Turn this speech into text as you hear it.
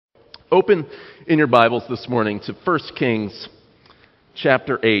Open in your Bibles this morning to 1 Kings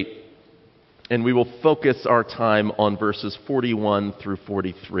chapter 8, and we will focus our time on verses 41 through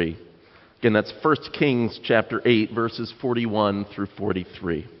 43. Again, that's 1 Kings chapter 8, verses 41 through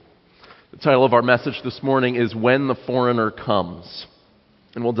 43. The title of our message this morning is When the Foreigner Comes,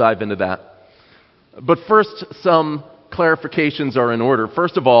 and we'll dive into that. But first, some clarifications are in order.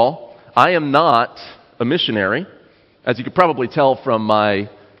 First of all, I am not a missionary, as you could probably tell from my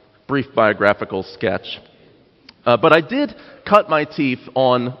brief biographical sketch. But I did cut my teeth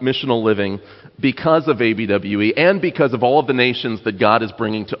on missional living because of ABWE and because of all of the nations that God is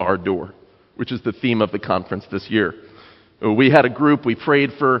bringing to our door, which is the theme of the conference this year. We had a group, we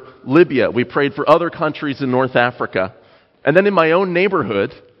prayed for Libya, we prayed for other countries in North Africa. And then in my own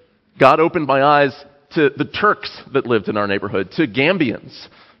neighborhood, God opened my eyes to the Turks that lived in our neighborhood, to Gambians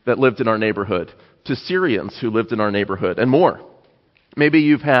that lived in our neighborhood, to Syrians who lived in our neighborhood, and more. Maybe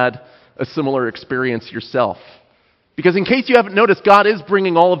you've had a similar experience yourself. Because in case you haven't noticed, God is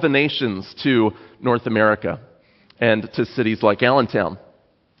bringing all of the nations to North America and to cities like Allentown,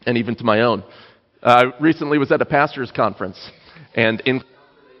 and even to my own. I recently was at a pastor's conference, and in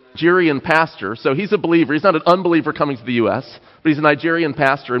Nigerian pastor, so he's a believer, he's not an unbeliever coming to the U.S., but he's a Nigerian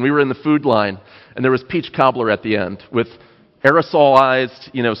pastor, and we were in the food line, and there was peach cobbler at the end with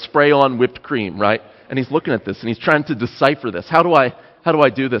aerosolized, spray-on whipped cream, right? And he's looking at this, and he's trying to decipher this. How do I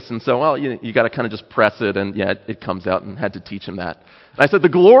do this? And so, you got to kind of just press it, and it comes out, and had to teach him that. And I said, the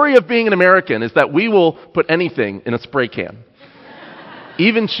glory of being an American is that we will put anything in a spray can,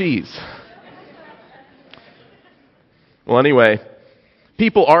 even cheese. Well, anyway,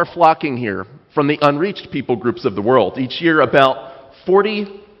 people are flocking here from the unreached people groups of the world. Each year, about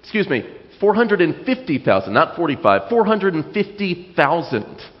 450,000, not 45,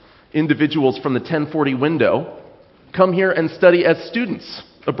 450,000 individuals from the 1040 window come here and study as students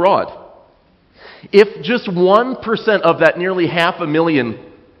abroad. If just 1% of that nearly 500,000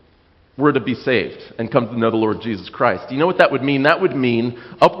 were to be saved and come to know the Lord Jesus Christ, do you know what that would mean? That would mean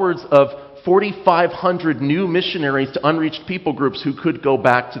upwards of 4,500 new missionaries to unreached people groups who could go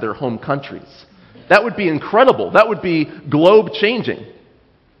back to their home countries. That would be incredible. That would be globe-changing.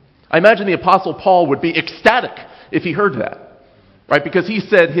 I imagine the Apostle Paul would be ecstatic if he heard that, right? Because he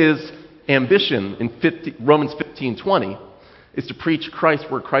said his ambition in Romans 15:20 is to preach Christ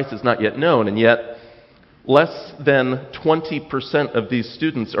where Christ is not yet known, and yet less than 20% of these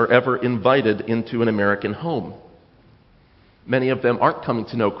students are ever invited into an American home. Many of them aren't coming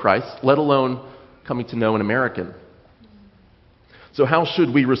to know Christ, let alone coming to know an American. So how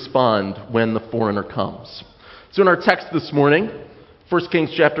should we respond when the foreigner comes? So in our text this morning, 1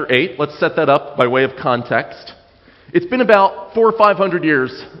 Kings chapter 8, let's set that up by way of context. It's been about 400 or 500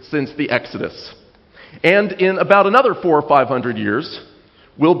 years since the Exodus. And in about another 400 or 500 years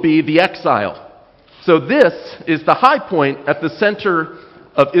will be the exile. So this is the high point at the center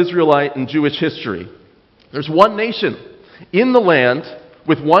of Israelite and Jewish history. There's one nation in the land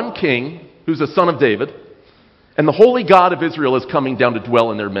with one king who's a son of David, and the holy God of Israel is coming down to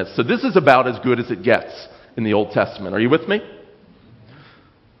dwell in their midst. So this is about as good as it gets in the Old Testament. Are you with me?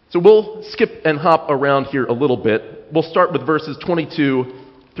 So we'll skip and hop around here a little bit. We'll start with verses 22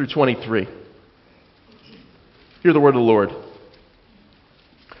 through 23. Hear the word of the Lord.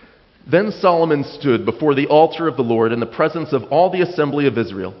 Then Solomon stood before the altar of the Lord in the presence of all the assembly of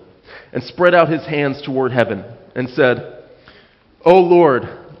Israel, and spread out his hands toward heaven, and said, O Lord,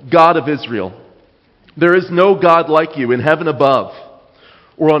 God of Israel, there is no God like you in heaven above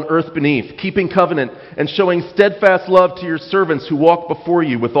or on earth beneath, keeping covenant and showing steadfast love to your servants who walk before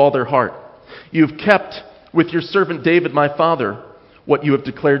you with all their heart. You have kept with your servant David, my father, what you have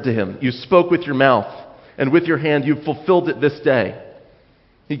declared to him. You spoke with your mouth, and with your hand you have fulfilled it this day.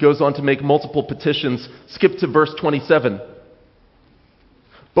 He goes on to make multiple petitions. Skip to verse 27.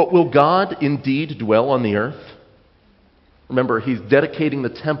 But will God indeed dwell on the earth? Remember, he's dedicating the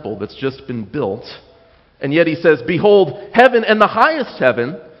temple that's just been built. And yet he says, Behold, heaven and the highest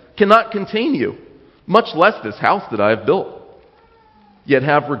heaven cannot contain you, much less this house that I have built. Yet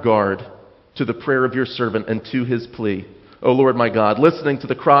have regard to the prayer of your servant and to his plea, O Lord my God, listening to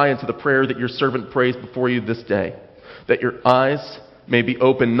the cry and to the prayer that your servant prays before you this day, that your eyes may be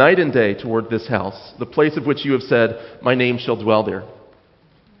open night and day toward this house, the place of which you have said, My name shall dwell there.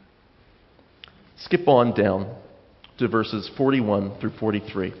 Skip on down to verses 41 through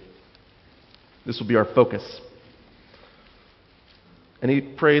 43. This will be our focus. And he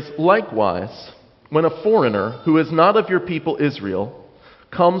prays, Likewise, when a foreigner who is not of your people Israel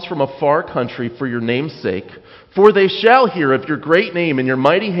comes from a far country for your name's sake, for they shall hear of your great name and your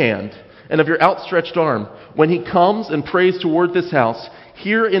mighty hand and of your outstretched arm. When he comes and prays toward this house,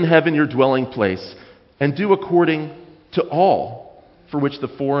 here in heaven your dwelling place, and do according to all for which the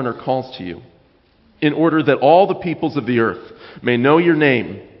foreigner calls to you, in order that all the peoples of the earth may know your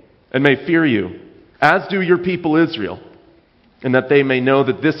name and may fear you, as do your people Israel, and that they may know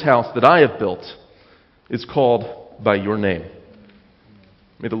that this house that I have built is called by your name.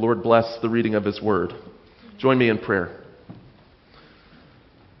 May the Lord bless the reading of his word. Join me in prayer.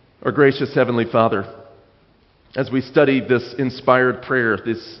 Our gracious Heavenly Father, as we study this inspired prayer,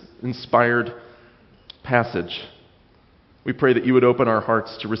 this inspired passage, we pray that you would open our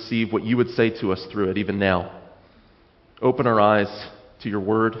hearts to receive what you would say to us through it even now. Open our eyes to your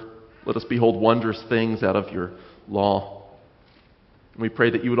word. Let us behold wondrous things out of your law. And we pray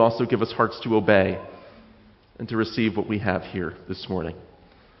that you would also give us hearts to obey and to receive what we have here this morning.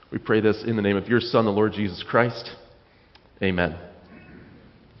 We pray this in the name of your Son, the Lord Jesus Christ. Amen.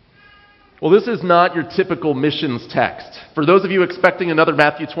 Well, this is not your typical missions text. For those of you expecting another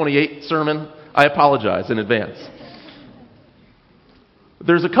Matthew 28 sermon, I apologize in advance.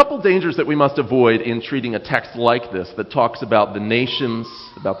 There's a couple dangers that we must avoid in treating a text like this that talks about the nations,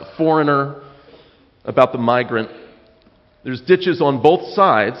 about the foreigner, about the migrant. There's ditches on both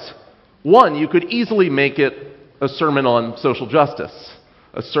sides. One, you could easily make it a sermon on social justice,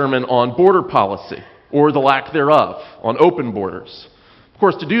 a sermon on border policy, or the lack thereof, on open borders. Of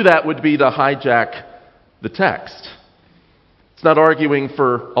course, to do that would be to hijack the text. It's not arguing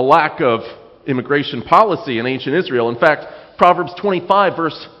for a lack of immigration policy in ancient Israel. In fact, Proverbs 25,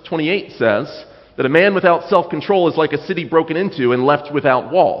 verse 28 says that a man without self-control is like a city broken into and left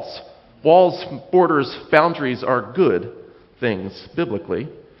without walls. Walls, borders, boundaries are good things biblically.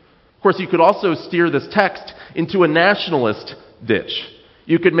 Of course, you could also steer this text into a nationalist ditch.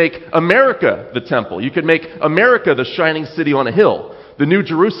 You could make America the temple. You could make America the shining city on a hill, the New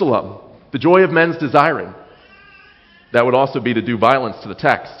Jerusalem, the joy of men's desiring. That would also be to do violence to the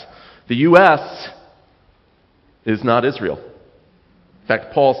text. The U.S. is not Israel. In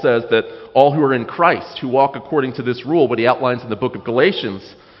fact, Paul says that all who are in Christ, who walk according to this rule, what he outlines in the book of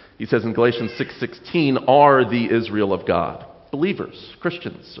Galatians, he says in Galatians 6:16, are the Israel of God. Believers,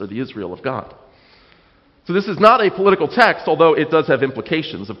 Christians, are the Israel of God. So this is not a political text, although it does have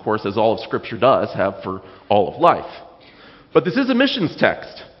implications, of course, as all of Scripture does have for all of life. But this is a missions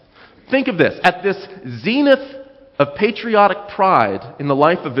text. Think of this. At this zenith of patriotic pride in the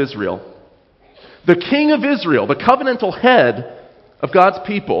life of Israel, the king of Israel, the covenantal head of God's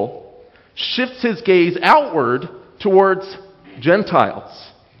people, shifts his gaze outward towards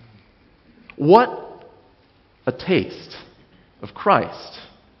Gentiles. What a taste of Christ,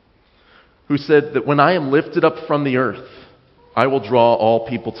 who said that when I am lifted up from the earth, I will draw all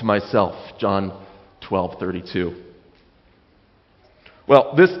people to myself. John 12:32.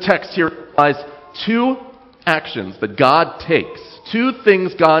 Well, this text here implies two actions that God takes. Two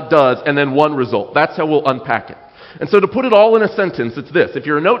things God does, and then one result. That's how we'll unpack it. And so to put it all in a sentence, it's this. If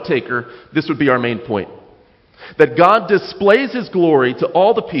you're a note taker, this would be our main point. That God displays his glory to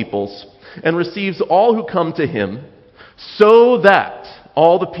all the peoples and receives all who come to him so that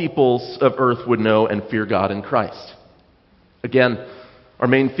all the peoples of earth would know and fear God in Christ. Again, our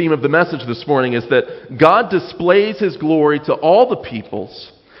main theme of the message this morning is that God displays his glory to all the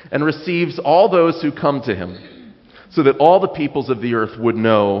peoples and receives all those who come to him so that all the peoples of the earth would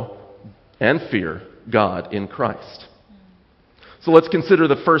know and fear God in Christ. So let's consider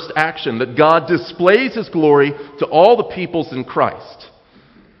the first action, that God displays his glory to all the peoples in Christ.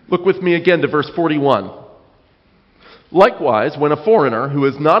 Look with me again to verse 41. Likewise, when a foreigner who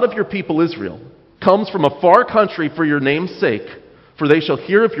is not of your people Israel comes from a far country for your name's sake, for they shall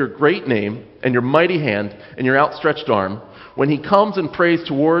hear of your great name and your mighty hand and your outstretched arm, when he comes and prays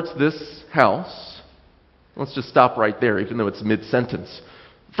towards this house. Let's just stop right there, even though it's mid-sentence.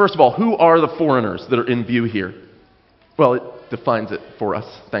 First of all, who are the foreigners that are in view here? Well, it defines it for us,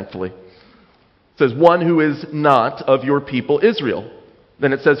 thankfully. It says, one who is not of your people Israel.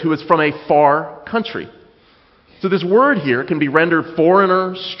 Then it says, who is from a far country. So this word here can be rendered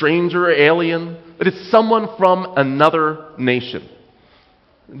foreigner, stranger, alien, but it's someone from another nation.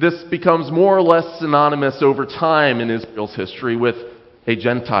 This becomes more or less synonymous over time in Israel's history with a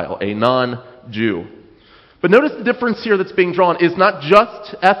Gentile, a non-Jew. But notice the difference here that's being drawn is not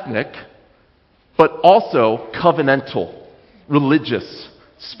just ethnic, but also covenantal, religious,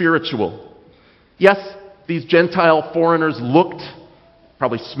 spiritual. Yes, these Gentile foreigners looked,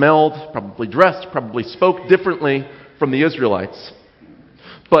 probably smelled, probably dressed, probably spoke differently from the Israelites.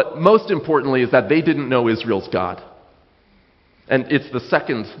 But most importantly is that they didn't know Israel's God. And it's the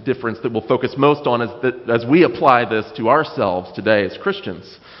second difference that we'll focus most on as we apply this to ourselves today as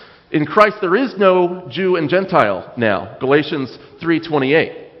Christians. In Christ there is no Jew and Gentile now. Galatians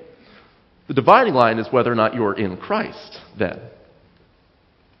 3:28. The dividing line is whether or not you're in Christ then.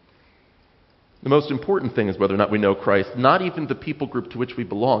 The most important thing is whether or not we know Christ, not even the people group to which we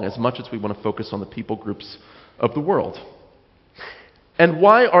belong, as much as we want to focus on the people groups of the world. And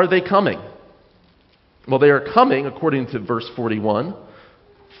why are they coming? Well, they are coming, according to verse 41,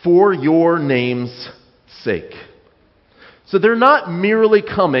 for your name's sake. So they're not merely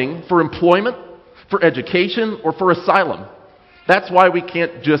coming for employment, for education, or for asylum. That's why we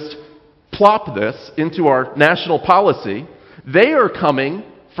can't just plop this into our national policy. They are coming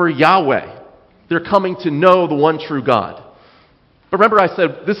for Yahweh. They're coming to know the one true God. But remember I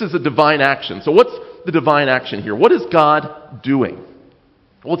said this is a divine action. So what's the divine action here? What is God doing?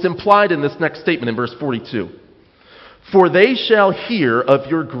 Well, it's implied in this next statement in verse 42. For they shall hear of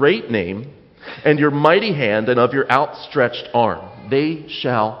your great name and your mighty hand and of your outstretched arm. They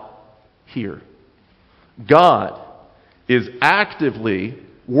shall hear. God is actively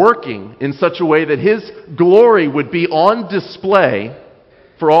working in such a way that His glory would be on display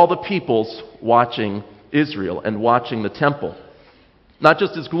for all the peoples watching Israel and watching the temple. Not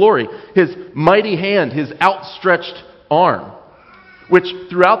just His glory, His mighty hand, His outstretched arm, which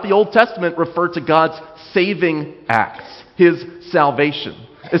throughout the Old Testament referred to God's saving acts, His salvation,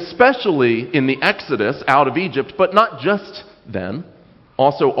 especially in the Exodus out of Egypt, but not just then,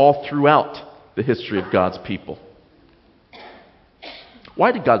 also all throughout the history of God's people.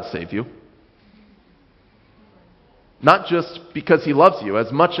 Why did God save you? Not just because He loves you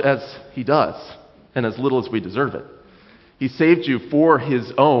as much as He does, and as little as we deserve it. He saved you for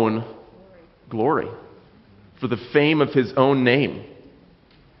His own glory, for the fame of His own name.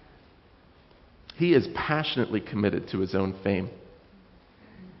 He is passionately committed to His own fame.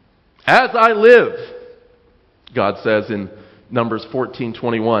 As I live, God says in Numbers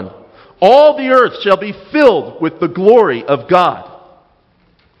 14:21, all the earth shall be filled with the glory of God.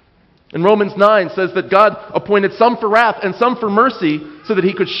 And Romans 9 says that God appointed some for wrath and some for mercy so that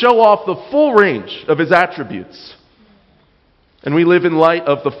He could show off the full range of His attributes. And we live in light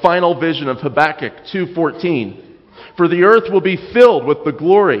of the final vision of Habakkuk 2:14. For the earth will be filled with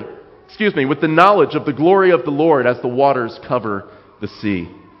the knowledge of the glory of the Lord as the waters cover the sea,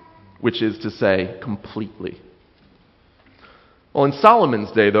 which is to say, completely. Well, in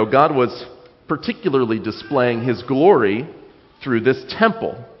Solomon's day, though, God was particularly displaying His glory through this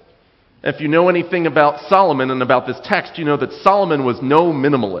temple. If you know anything about Solomon and about this text, you know that Solomon was no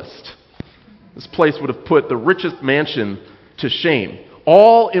minimalist. This place would have put the richest mansion to shame.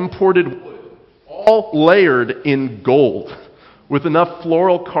 All imported wood, all layered in gold, with enough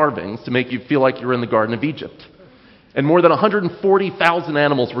floral carvings to make you feel like you're in the Garden of Egypt. And more than 140,000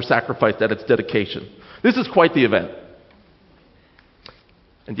 animals were sacrificed at its dedication. This is quite the event.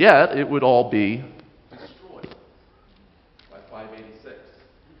 And yet, it would all be destroyed by 586.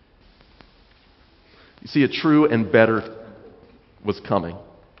 You see, a true and better temple was coming.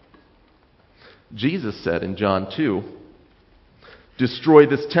 Jesus said in John 2, destroy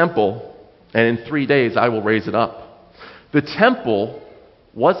this temple, and in 3 days I will raise it up. The temple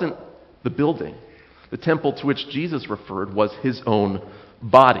wasn't the building. The temple to which Jesus referred was His own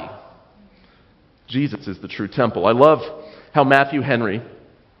body. Jesus is the true temple. I love how Matthew Henry,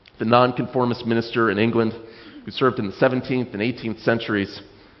 the nonconformist minister in England who served in the 17th and 18th centuries,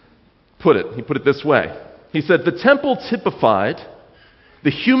 put it. He put it this way. He said, the temple typified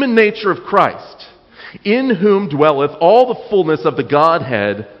the human nature of Christ, in whom dwelleth all the fullness of the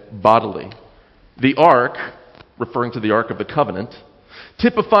Godhead bodily. The ark, referring to the Ark of the Covenant,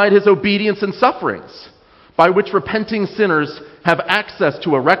 typified His obedience and sufferings, by which repenting sinners have access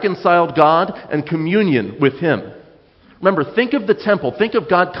to a reconciled God and communion with Him. Remember, think of the temple. Think of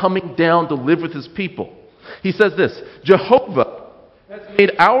God coming down to live with His people. He says this, Jehovah has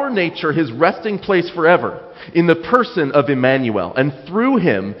made our nature His resting place forever in the person of Emmanuel, and through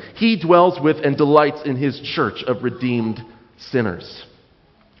Him He dwells with and delights in His church of redeemed sinners.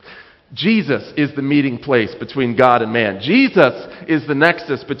 Jesus is the meeting place between God and man. Jesus is the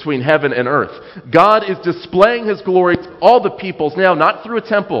nexus between heaven and earth. God is displaying His glory to all the peoples now, not through a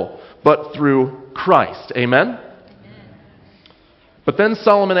temple, but through Christ. Amen? But then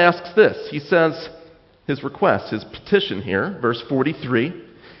Solomon asks this. He says, his request, his petition here, verse 43,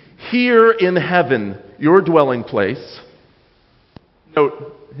 here in heaven, your dwelling place.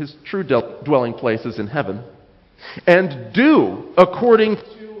 Note, his true dwelling place is in heaven. And do according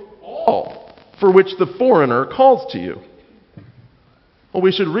to all for which the foreigner calls to you. Well,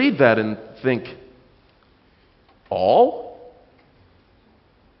 we should read that and think, all?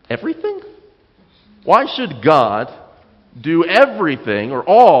 Everything? Why should God do everything or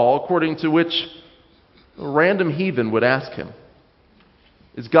all according to which a random heathen would ask him?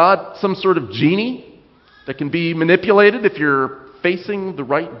 Is God some sort of genie that can be manipulated if you're facing the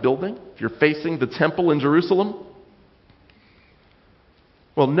right building, if you're facing the temple in Jerusalem?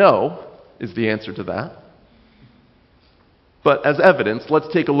 Well, no is the answer to that. But as evidence,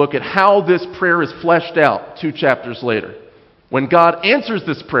 let's take a look at how this prayer is fleshed out 2 chapters later. When God answers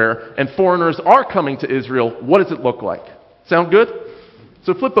this prayer and foreigners are coming to Israel, what does it look like? Sound good?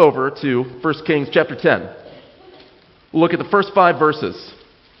 So flip over to 1 Kings chapter 10. We'll look at the first 5 verses.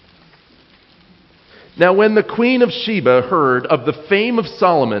 Now when the queen of Sheba heard of the fame of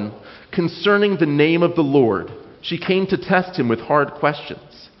Solomon concerning the name of the Lord, she came to test him with hard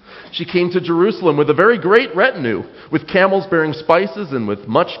questions. She came to Jerusalem with a very great retinue, with camels bearing spices and with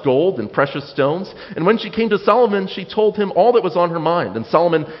much gold and precious stones. And when she came to Solomon, she told him all that was on her mind. And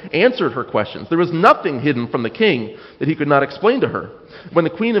Solomon answered her questions. There was nothing hidden from the king that he could not explain to her. When the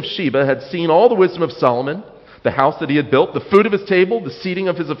queen of Sheba had seen all the wisdom of Solomon, the house that he had built, the food of his table, the seating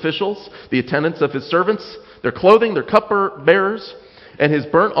of his officials, the attendance of his servants, their clothing, their cupbearers, and his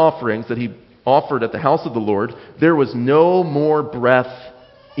burnt offerings that he offered at the house of the Lord, there was no more breath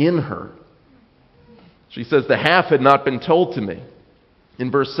in her. She says, the half had not been told to me.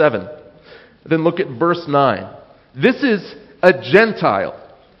 In verse 7. Then look at verse 9. This is a Gentile.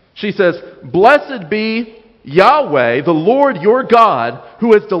 She says, blessed be Yahweh, the Lord your God,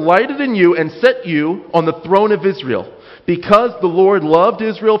 who has delighted in you and set you on the throne of Israel. Because the Lord loved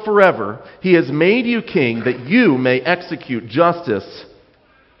Israel forever, he has made you king that you may execute justice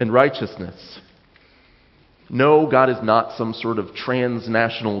and righteousness. No, God is not some sort of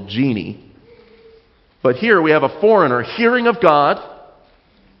transnational genie. But here we have a foreigner hearing of God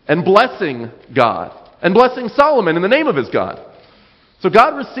and blessing Solomon in the name of his God. So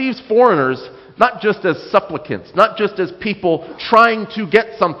God receives foreigners not just as supplicants, not just as people trying to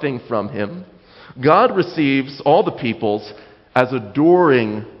get something from him. God receives all the peoples as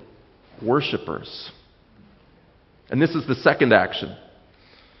adoring worshipers. And this is the second action.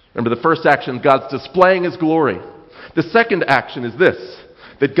 Remember, the first action, God's displaying his glory. The second action is this,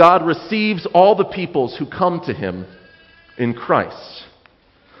 that God receives all the peoples who come to him in Christ.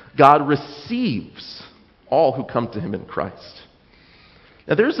 God receives all who come to him in Christ.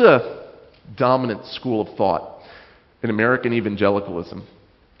 Now, there's a dominant school of thought in American evangelicalism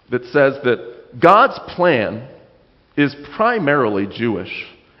that says that God's plan is primarily Jewish,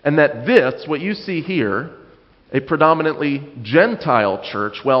 and that this, what you see here, a predominantly Gentile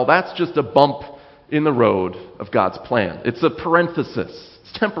church, well, that's just a bump in the road of God's plan. It's a parenthesis.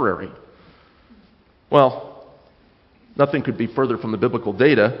 It's temporary. Well, nothing could be further from the biblical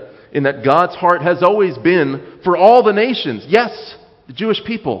data in that God's heart has always been for all the nations. Yes, the Jewish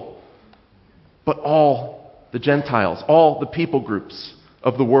people, but all the Gentiles, all the people groups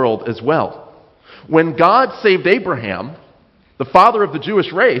of the world as well. When God saved Abraham, the father of the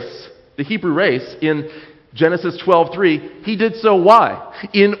Jewish race, the Hebrew race, in Genesis 12:3, he did so why?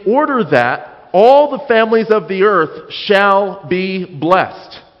 In order that all the families of the earth shall be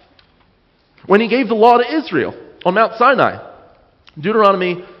blessed. When he gave the law to Israel on Mount Sinai,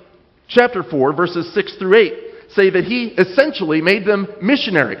 Deuteronomy chapter 4, verses 6 through 8, say that he essentially made them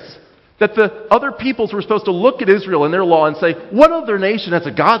missionaries. That the other peoples were supposed to look at Israel and their law and say, what other nation has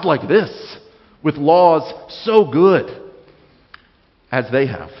a God like this, with laws so good as they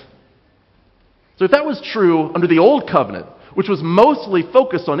have? So if that was true under the Old Covenant, which was mostly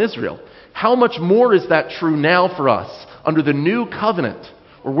focused on Israel, how much more is that true now for us under the New Covenant,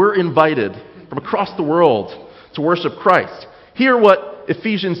 where we're invited from across the world to worship Christ? Hear what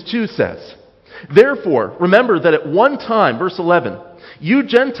Ephesians 2 says. Therefore, remember that at one time, verse 11, you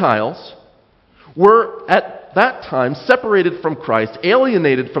Gentiles were at that time separated from Christ,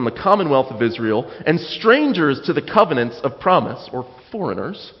 alienated from the commonwealth of Israel, and strangers to the covenants of promise, or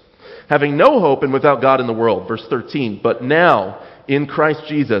foreigners, having no hope and without God in the world. Verse 13, but now in Christ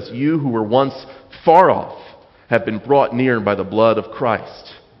Jesus, you who were once far off have been brought near by the blood of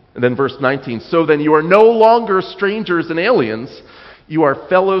Christ. And then verse 19, so then you are no longer strangers and aliens, you are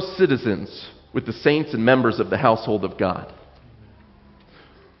fellow citizens with the saints and members of the household of God.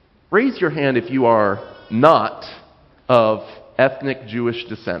 Raise your hand if you are not of ethnic Jewish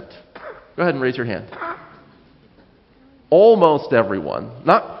descent. Go ahead and raise your hand. Almost everyone,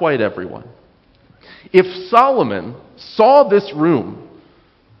 not quite everyone. If Solomon saw this room,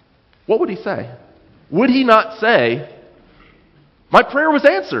 what would he say? Would he not say, my prayer was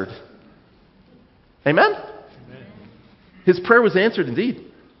answered? Amen? Amen. His prayer was answered indeed.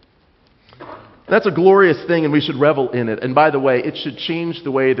 That's a glorious thing, and we should revel in it. And by the way, it should change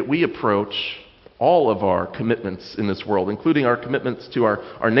the way that we approach all of our commitments in this world, including our commitments to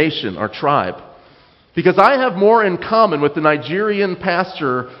our nation, our tribe. Because I have more in common with the Nigerian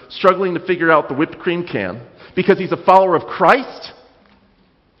pastor struggling to figure out the whipped cream can because he's a follower of Christ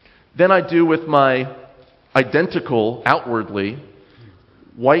than I do with my identical, outwardly,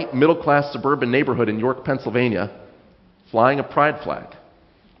 white, middle-class suburban neighborhood in York, Pennsylvania, flying a pride flag.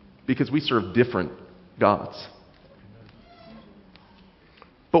 Because we serve different gods.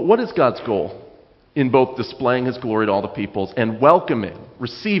 But what is God's goal in both displaying His glory to all the peoples and welcoming,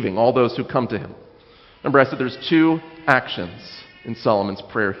 receiving all those who come to Him? Remember, I said there's two actions in Solomon's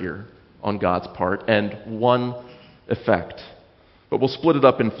prayer here on God's part and one effect. But we'll split it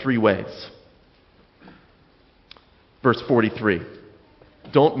up in three ways. Verse 43.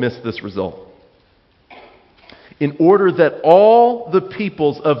 Don't miss this result. In order that all the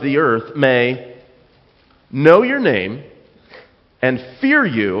peoples of the earth may know your name and fear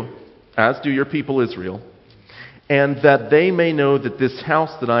you, as do your people Israel, and that they may know that this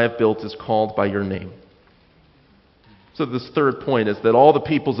house that I have built is called by your name. So this third point is that all the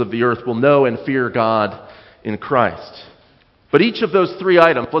peoples of the earth will know and fear God in Christ. But each of those three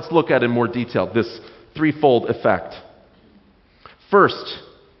items, let's look at in more detail, this threefold effect. First,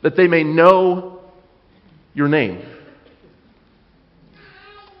 that they may know your name.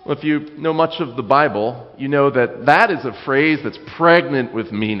 Well, if you know much of the Bible, you know that that is a phrase that's pregnant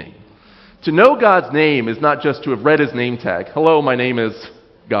with meaning. To know God's name is not just to have read His name tag. Hello, my name is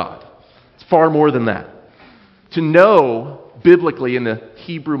God. It's far more than that. To know, biblically in the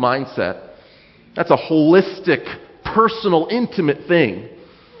Hebrew mindset, that's a holistic, personal, intimate thing.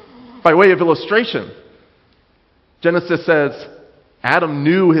 By way of illustration, Genesis says Adam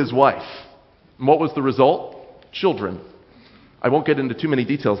knew his wife. And what was the result? Children. I won't get into too many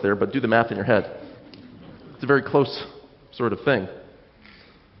details there, but do the math in your head. It's a very close sort of thing.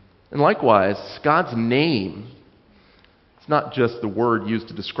 And likewise, God's name, it's not just the word used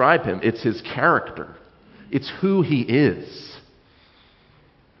to describe Him, it's His character. It's who He is.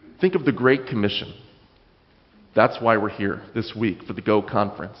 Think of the Great Commission. That's why we're here this week for the Go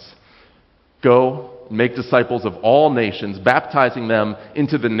Conference. Go and make disciples of all nations, baptizing them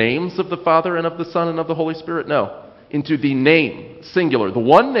into the names of the Father and of the Son and of the Holy Spirit. No, into the name, singular, the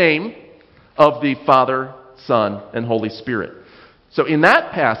one name of the Father, Son, and Holy Spirit. So in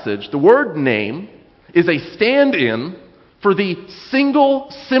that passage, the word name is a stand-in for the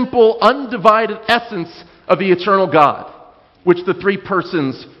single, simple, undivided essence of the eternal God, which the three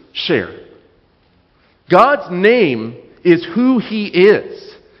persons share. God's name is who He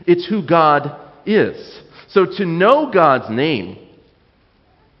is. It's who God is. So to know God's name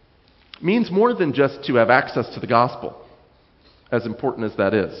means more than just to have access to the gospel, as important as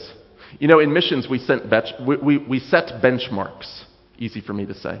that is. You know, in missions we set benchmarks. Easy for me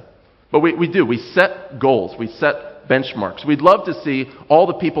to say. But we do. We set goals. We set benchmarks. We'd love to see all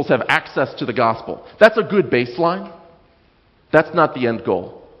the peoples have access to the gospel. That's a good baseline. That's not the end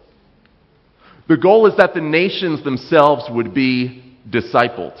goal. The goal is that the nations themselves would be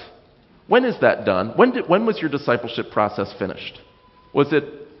discipled. When is that done? When was your discipleship process finished? Was it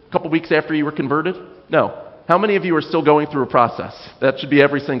a couple weeks after you were converted? No. How many of you are still going through a process? That should be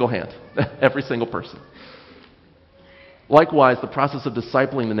every single hand. Every single person. Likewise, the process of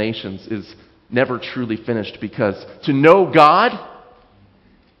discipling the nations is never truly finished because to know God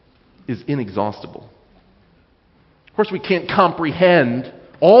is inexhaustible. Of course, we can't comprehend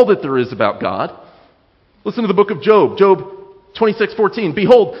all that there is about God. Listen to the book of Job. Job 26:14.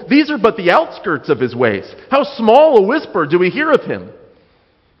 Behold, these are but the outskirts of His ways. How small a whisper do we hear of Him?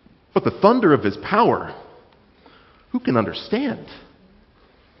 But the thunder of His power, who can understand?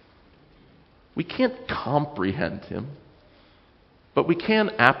 We can't comprehend Him, but we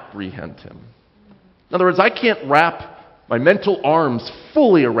can apprehend Him. In other words, I can't wrap my mental arms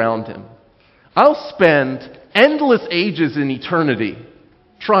fully around Him. I'll spend endless ages in eternity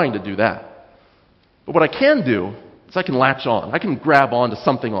trying to do that. But what I can do is I can latch on. I can grab onto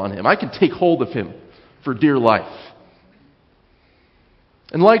something on Him. I can take hold of Him for dear life.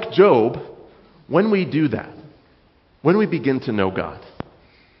 And like Job, when we do that, when we begin to know God,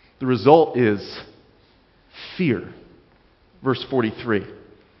 the result is fear. Verse 43,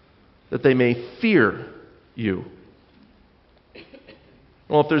 that they may fear you.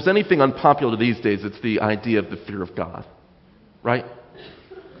 Well, if there's anything unpopular these days, it's the idea of the fear of God, right?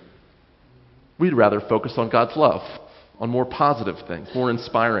 We'd rather focus on God's love, on more positive things, more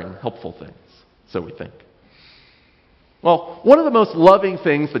inspiring, helpful things, so we think. Well, one of the most loving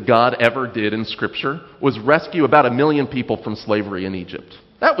things that God ever did in Scripture was rescue about 1 million people from slavery in Egypt.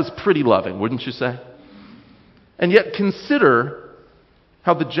 That was pretty loving, wouldn't you say? And yet consider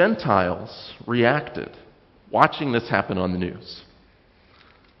how the Gentiles reacted watching this happen on the news.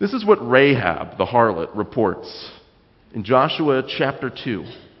 This is what Rahab, the harlot, reports in Joshua chapter 2,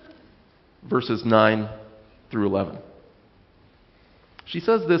 verses 9 through 11. She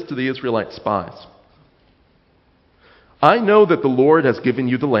says this to the Israelite spies. I know that the Lord has given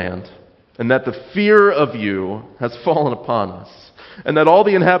you the land, and that the fear of you has fallen upon us, and that all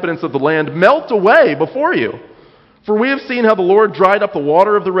the inhabitants of the land melt away before you. For we have seen how the Lord dried up the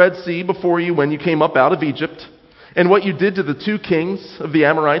water of the Red Sea before you when you came up out of Egypt, and what you did to the 2 kings of the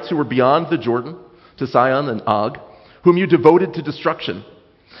Amorites who were beyond the Jordan, to Sihon and Og, whom you devoted to destruction.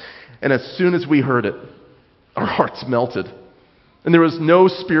 And as soon as we heard it, our hearts melted. And there was no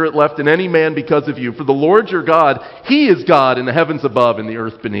spirit left in any man because of you. For the Lord your God, He is God in the heavens above and the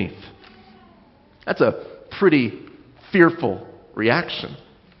earth beneath. That's a pretty fearful reaction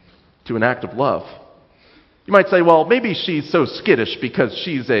to an act of love. You might say, well, maybe she's so skittish because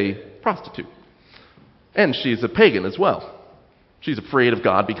she's a prostitute. And she's a pagan as well. She's afraid of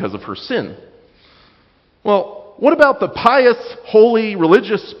God because of her sin. Well, what about the pious, holy,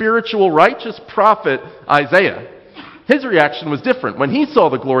 religious, spiritual, righteous prophet Isaiah? His reaction was different. When he saw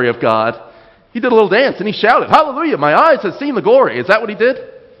the glory of God, he did a little dance and he shouted, "Hallelujah, my eyes have seen the glory." Is that what he did?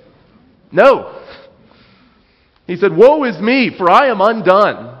 No. He said, "Woe is me, for I am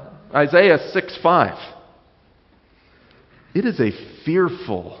undone." Isaiah 6:5. It is a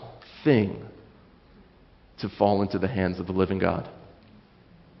fearful thing to fall into the hands of the living God.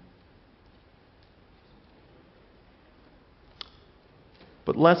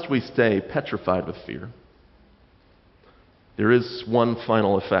 But lest we stay petrified with fear, there is one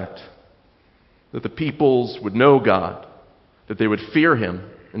final effect: that the peoples would know God, that they would fear Him,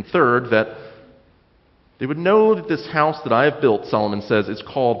 and third, that they would know that this house that I have built, Solomon says, is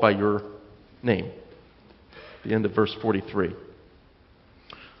called by your name. The end of verse 43.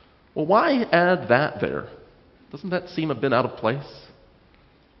 Well, why add that there? Doesn't that seem a bit out of place?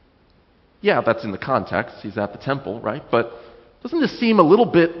 Yeah, that's in the context. He's at the temple, right? But doesn't this seem a little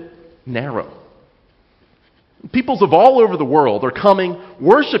bit narrow? Peoples of all over the world are coming,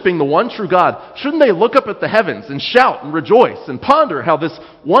 worshiping the one true God. Shouldn't they look up at the heavens and shout and rejoice and ponder how this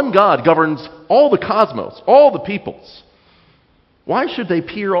one God governs all the cosmos, all the peoples? Why should they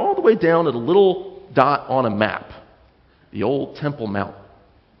peer all the way down at a little dot on a map, the old Temple Mount?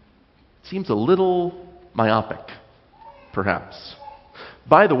 It seems a little myopic, perhaps.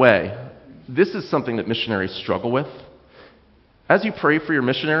 By the way, this is something that missionaries struggle with. As you pray for your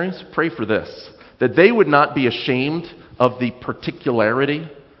missionaries, pray for this: that they would not be ashamed of the particularity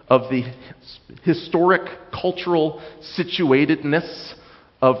of the historic, cultural situatedness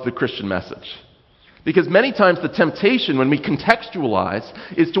of the Christian message. Because many times the temptation when we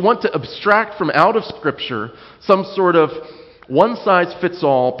contextualize is to want to abstract from out of Scripture some sort of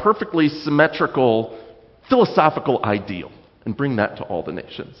one-size-fits-all, perfectly symmetrical, philosophical ideal and bring that to all the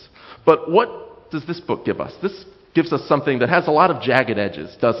nations. But what does this book give us? This gives us something that has a lot of jagged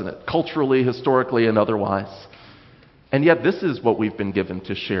edges, doesn't it? Culturally, historically, and otherwise. And yet this is what we've been given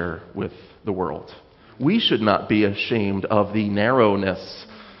to share with the world. We should not be ashamed of the narrowness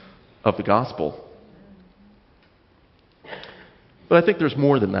of the gospel. But I think there's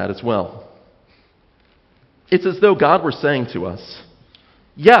more than that as well. It's as though God were saying to us,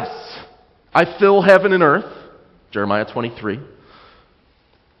 yes, I fill heaven and earth, Jeremiah 23.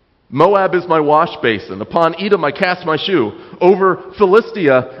 Moab is my wash basin. Upon Edom I cast my shoe. Over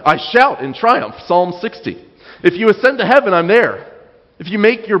Philistia I shout in triumph, Psalm 60. If you ascend to heaven, I'm there. If you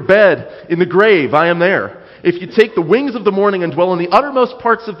make your bed in the grave, I am there. If you take the wings of the morning and dwell in the uttermost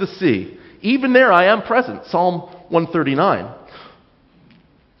parts of the sea, even there I am present, Psalm 139.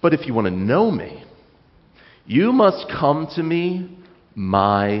 But if you want to know me, you must come to me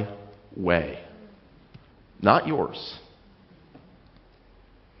my way, not yours.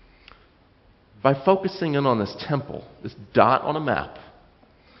 By focusing in on this temple, this dot on a map,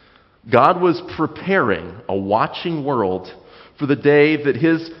 God was preparing a watching world for the day that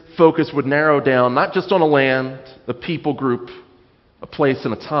His focus would narrow down not just on a land, a people group, a place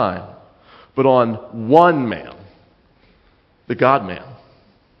and a time, but on one man, the God-man,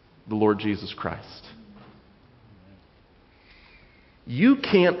 the Lord Jesus Christ. You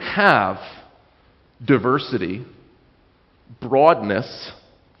can't have diversity, broadness,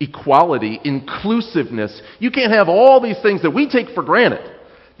 equality, inclusiveness. You can't have all these things that we take for granted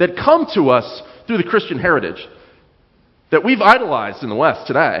that come to us through the Christian heritage that we've idolized in the West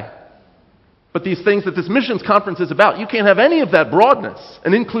today. But these things that this missions conference is about, you can't have any of that broadness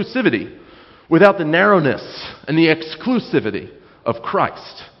and inclusivity without the narrowness and the exclusivity of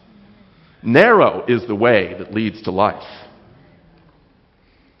Christ. Narrow is the way that leads to life.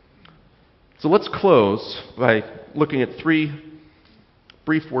 So let's close by looking at 3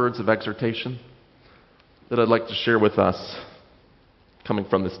 brief words of exhortation that I'd like to share with us coming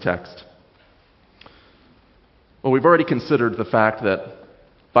from this text. Well, we've already considered the fact that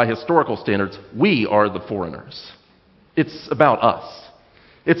by historical standards, we are the foreigners. It's about us.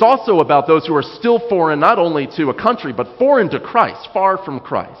 It's also about those who are still foreign, not only to a country, but foreign to Christ, far from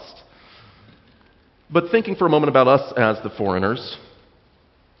Christ. But thinking for a moment about us as the foreigners,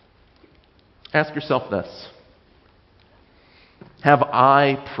 ask yourself this. Have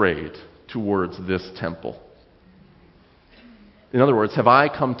I prayed towards this temple? In other words, have I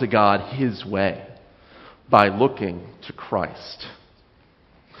come to God His way by looking to Christ?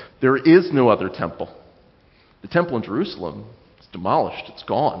 There is no other temple. The temple in Jerusalem is demolished. It's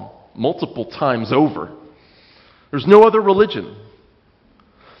gone multiple times over. There's no other religion.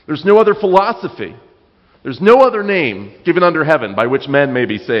 There's no other philosophy. There's no other name given under heaven by which men may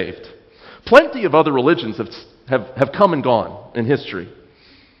be saved. Plenty of other religions have come and gone in history.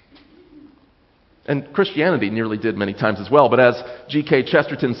 And Christianity nearly did many times as well. But as G.K.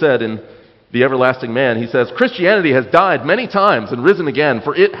 Chesterton said in The Everlasting Man, he says, Christianity has died many times and risen again,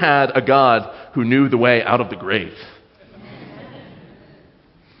 for it had a God who knew the way out of the grave.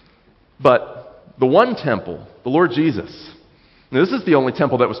 But the one temple, the Lord Jesus, now this is the only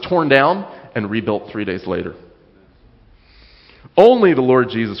temple that was torn down and rebuilt 3 days later. Only the Lord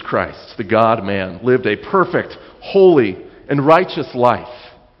Jesus Christ, the God-man, lived a perfect, holy, and righteous life,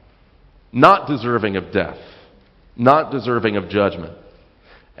 not deserving of death, not deserving of judgment.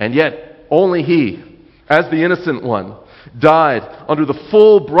 And yet, only He, as the innocent one, died under the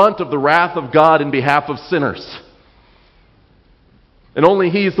full brunt of the wrath of God in behalf of sinners. And only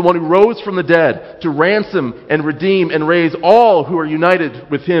He is the one who rose from the dead to ransom and redeem and raise all who are united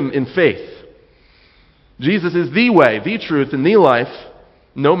with Him in faith. Jesus is the way, the truth, and the life.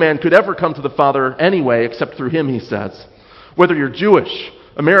 No man could ever come to the Father anyway except through Him, He says. Whether you're Jewish,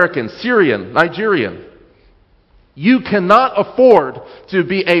 American, Syrian, Nigerian, you cannot afford to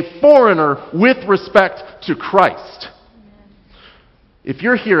be a foreigner with respect to Christ. If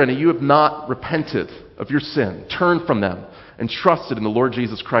you're here and you have not repented of your sin, turned from them, and trusted in the Lord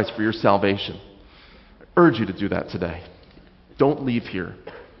Jesus Christ for your salvation, I urge you to do that today. Don't leave here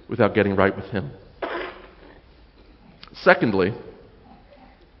without getting right with Him. Secondly,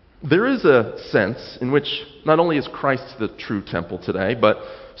 there is a sense in which not only is Christ the true temple today, but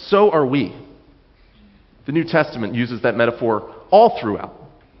so are we. The New Testament uses that metaphor all throughout.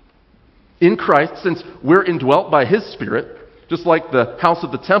 In Christ, since we're indwelt by His Spirit, just like the house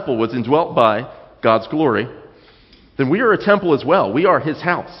of the temple was indwelt by God's glory, then we are a temple as well. We are His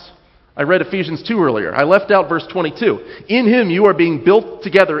house. I read Ephesians 2 earlier. I left out verse 22. In Him you are being built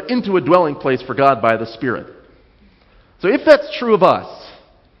together into a dwelling place for God by the Spirit. So if that's true of us,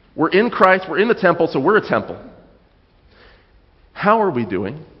 we're in Christ, we're in the temple, so we're a temple. How are we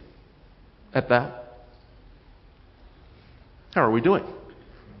doing at that? How are we doing?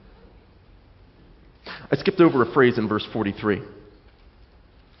 I skipped over a phrase in verse 43.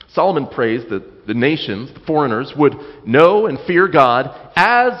 Solomon prays that the nations, the foreigners, would know and fear God,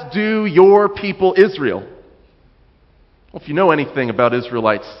 as do your people Israel. Well, if you know anything about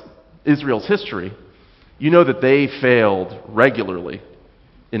Israel's history, you know that they failed regularly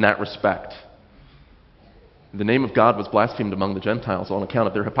in that respect. The name of God was blasphemed among the Gentiles on account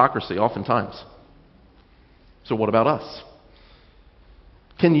of their hypocrisy, oftentimes. So what about us?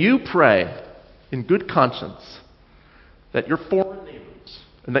 Can you pray in good conscience that your foreign neighbors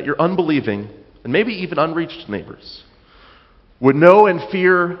and that your unbelieving and maybe even unreached neighbors would know and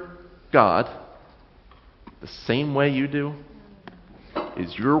fear God the same way you do?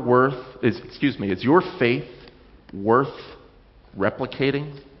 Is your faith worth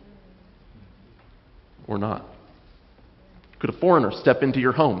replicating or not? Could a foreigner step into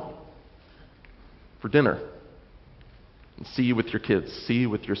your home for dinner and see you with your kids, see you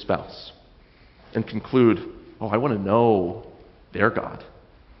with your spouse, and conclude, oh, I want to know their God?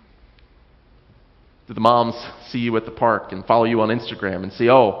 Do the moms see you at the park and follow you on Instagram and see,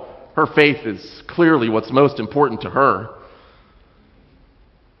 oh, her faith is clearly what's most important to her?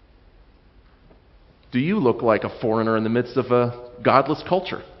 Do you look like a foreigner in the midst of a godless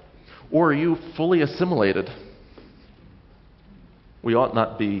culture? Or are you fully assimilated? We ought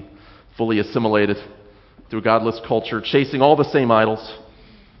not be fully assimilated to a godless culture, chasing all the same idols,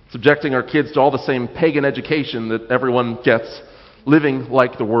 subjecting our kids to all the same pagan education that everyone gets, living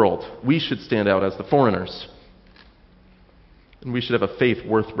like the world. We should stand out as the foreigners. And we should have a faith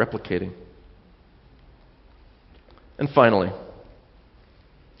worth replicating. And finally,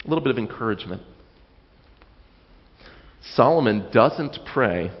 a little bit of encouragement. Solomon doesn't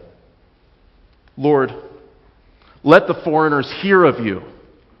pray Lord, let the foreigners hear of you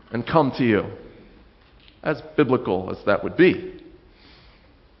and come to you. As biblical as that would be.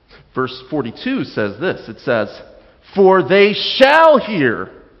 Verse 42 says this. It says, for they shall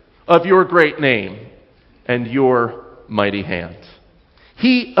hear of your great name and your mighty hand.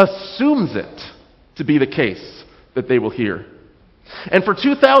 He assumes it to be the case that they will hear. And for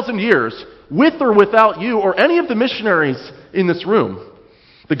 2,000 years, with or without you or any of the missionaries in this room,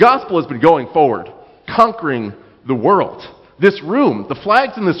 the gospel has been going forward, conquering the world. This room, the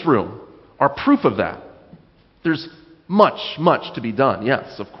flags in this room, are proof of that. There's much, much to be done,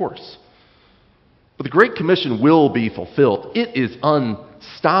 yes, of course. But the Great Commission will be fulfilled. It is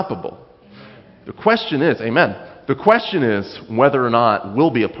unstoppable. The question is, amen, the question is whether or not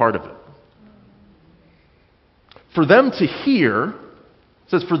we'll be a part of it. For them to hear, it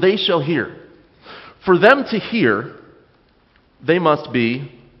says, for they shall hear. For them to hear, they must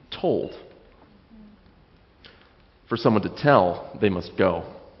be told. For someone to tell, they must go.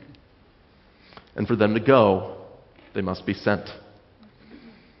 And for them to go, they must be sent.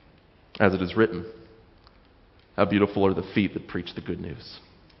 As it is written, how beautiful are the feet that preach the good news.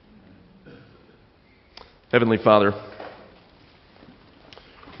 Heavenly Father,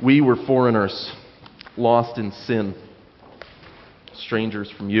 we were foreigners, lost in sin,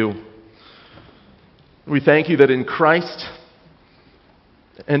 strangers from you. We thank you that in Christ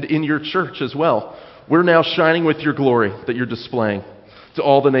and in your church as well, we're now shining with your glory that you're displaying to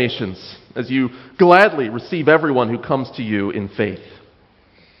all the nations as you gladly receive everyone who comes to you in faith.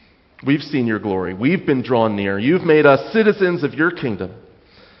 We've seen your glory. We've been drawn near. You've made us citizens of your kingdom.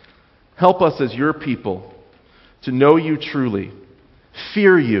 Help us as your people to know you truly,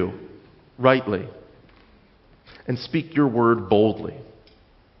 fear you rightly, and speak your word boldly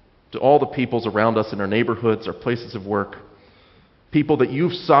to all the peoples around us in our neighborhoods, our places of work, people that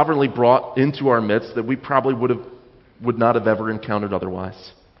you've sovereignly brought into our midst that we probably would not have ever encountered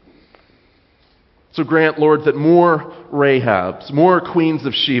otherwise. So grant, Lord, that more Rahabs, more Queens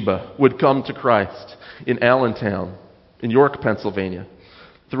of Sheba would come to Christ in Allentown, in York, Pennsylvania,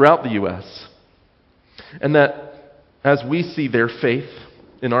 throughout the U.S. And that as we see their faith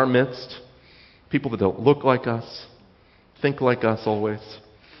in our midst, people that don't look like us, think like us always,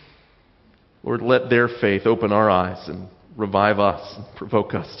 Lord, let their faith open our eyes and revive us and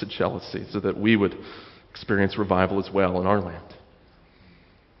provoke us to jealousy so that we would experience revival as well in our land.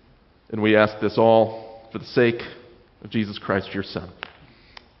 And we ask this all for the sake of Jesus Christ, your Son.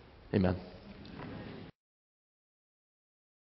 Amen.